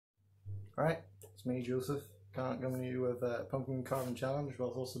Alright, it's me, Joseph, coming to you with a pumpkin carving challenge while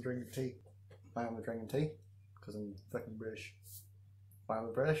also drinking tea. Why am I drinking tea? Because I'm fucking British. Why am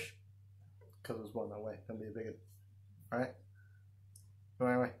I British? Because I was born that way. Don't be a bigot. Alright? So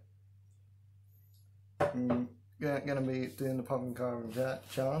anyway, I'm gonna be doing the pumpkin carving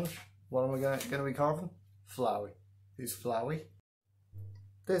challenge. What am I gonna be carving? Flowey. Who's Flowey?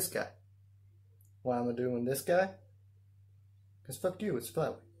 This guy. Why am I doing this guy? Because fuck you, it's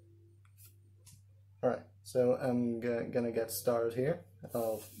Flowey. Alright, so I'm gonna get started here.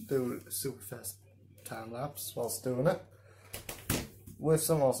 I'll do a super fast time lapse whilst doing it, with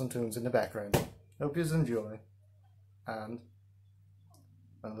some awesome tunes in the background. Hope you enjoy, and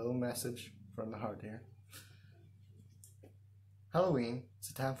a little message from the heart here. Halloween is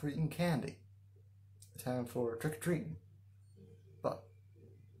a time for eating candy, a time for trick-or-treating, but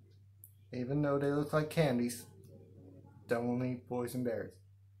even though they look like candies, don't eat poison berries,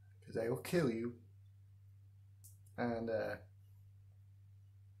 because they will kill you. And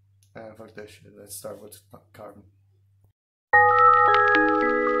fuck this shit, let's start with carving.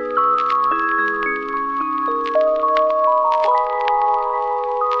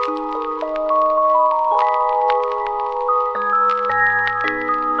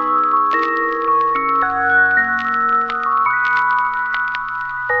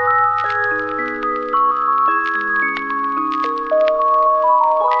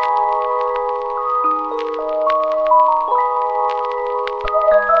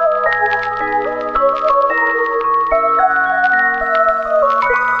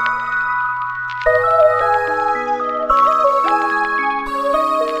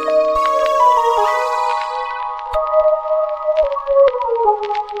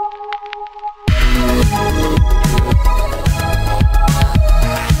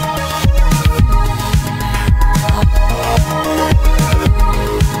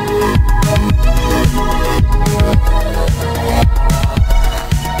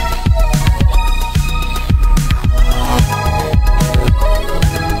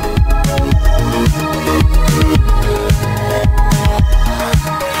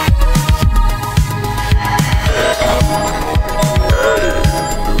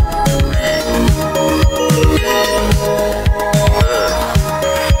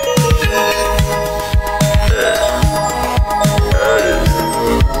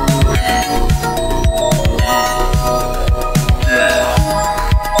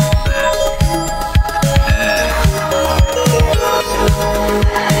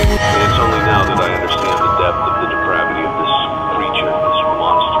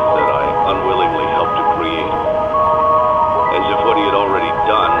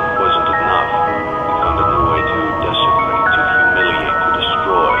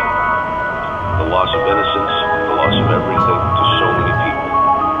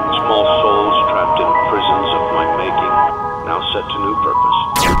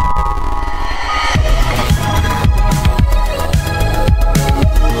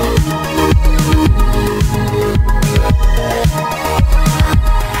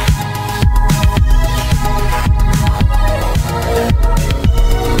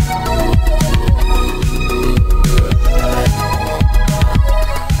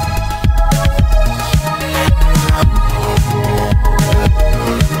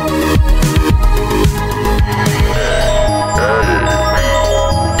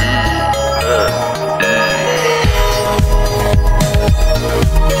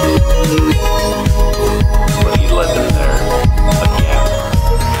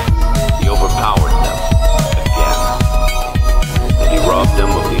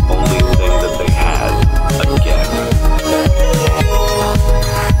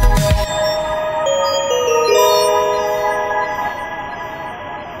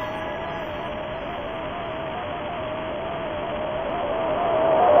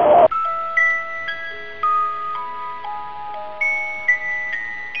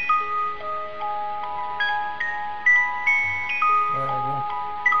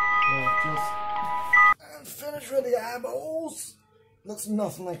 Finished with the eyeballs. Looks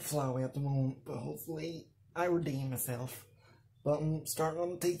nothing like Flowey at the moment, but hopefully I redeem myself. But I'm starting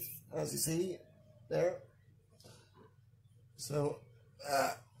on the teeth, as you see there. So,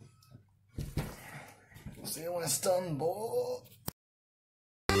 see you when it's done, boy.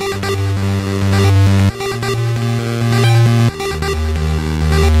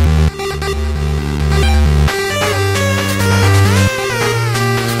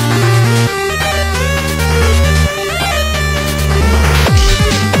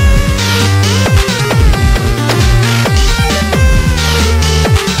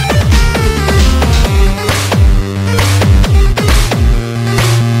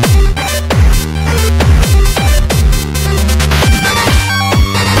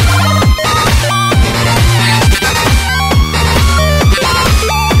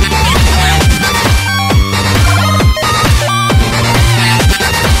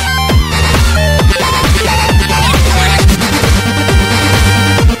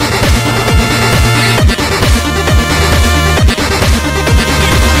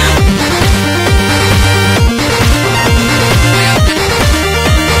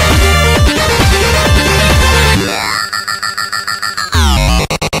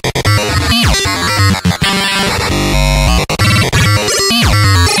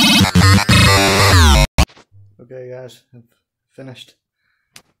 have finished.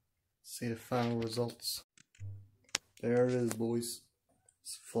 See the final results. There it is, boys.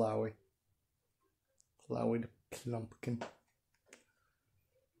 It's Flowey. Flowey the Plumpkin.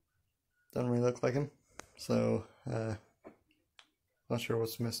 Doesn't really look like him, so not sure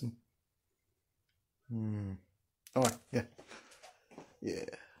what's missing. Oh yeah,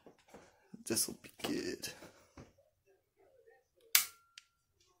 this will be good.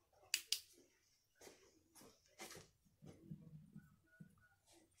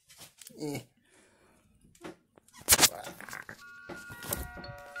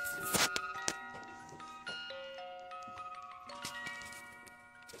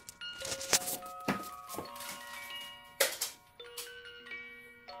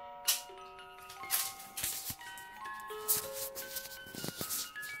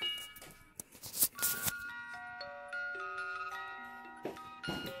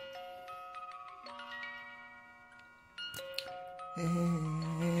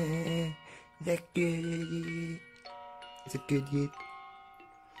 Is that good? Is it good yet?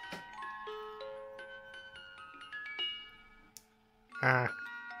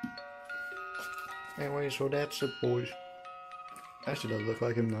 Anyway, so that's it, boys. Actually does look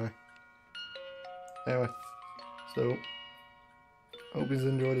like him now. Anyway, so hope you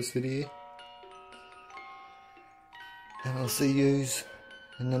enjoyed this video, and I'll see yous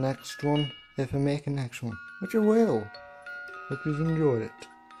in the next one if I make a next one, which I will. Hope you've enjoyed it,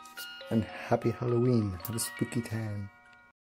 and happy Halloween. Have a spooky time.